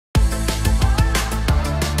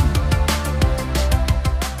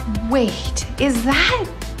Wait, is that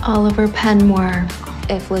Oliver Penmore?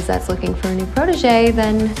 If Lizette's looking for a new protege,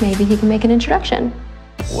 then maybe he can make an introduction.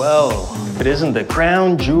 Well, if it isn't the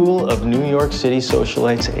crown jewel of New York City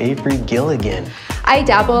socialites, Avery Gilligan. I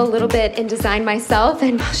dabble a little bit in design myself,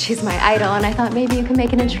 and well, she's my idol, and I thought maybe you can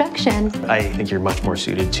make an introduction. I think you're much more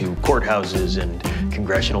suited to courthouses and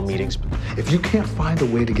congressional meetings. If you can't find a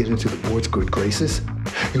way to get into the board's good graces,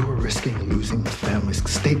 you are risking losing the family's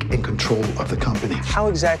stake and control of the company. How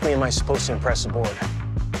exactly am I supposed to impress the board?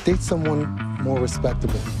 Date someone more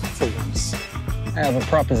respectable for once. I have a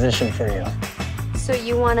proposition for you. So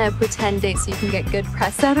you want to pretend date so you can get good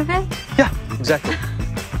press out of it? Yeah, exactly.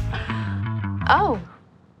 Oh,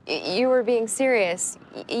 you were being serious.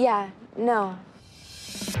 Yeah, no.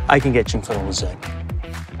 I can get you in front of Lizette.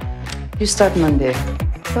 You start Monday.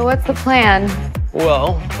 So what's the plan?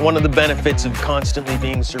 Well, one of the benefits of constantly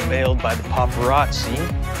being surveilled by the paparazzi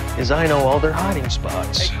is I know all their hiding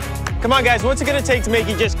spots. Hey, come on, guys, what's it gonna take to make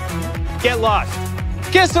you just get lost?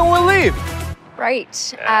 Kiss and we'll leave.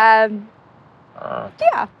 Right.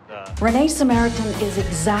 Yeah. Renee Samaritan is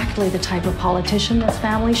exactly the type of politician this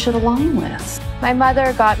family should align with. My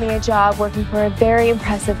mother got me a job working for a very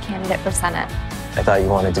impressive candidate for Senate. I thought you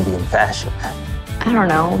wanted to be in fashion. I don't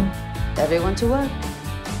know. Everyone to work.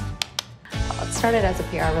 Well, it started as a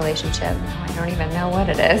PR relationship. Now I don't even know what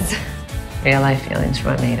it is. Real life feelings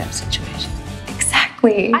from a made-up situation.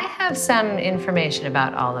 Exactly. I have some information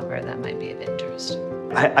about Oliver that might be of interest.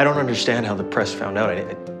 I don't understand how the press found out.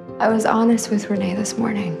 I was honest with Renee this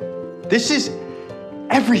morning. This is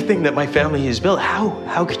everything that my family has built.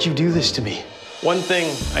 How could you do this to me? One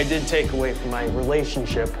thing I did take away from my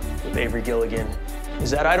relationship with Avery Gilligan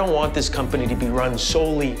is that I don't want this company to be run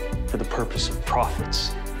solely for the purpose of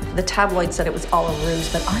profits. The tabloid said it was all a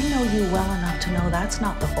ruse, but I know you well enough to know that's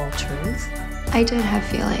not the whole truth. I did have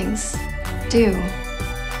feelings. Do.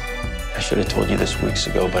 I should have told you this weeks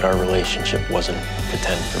ago, but our relationship wasn't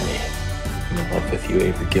pretend for me. I'm in love with you,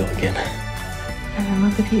 Avery Gilligan. I'm in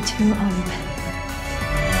love with you too, Oliver.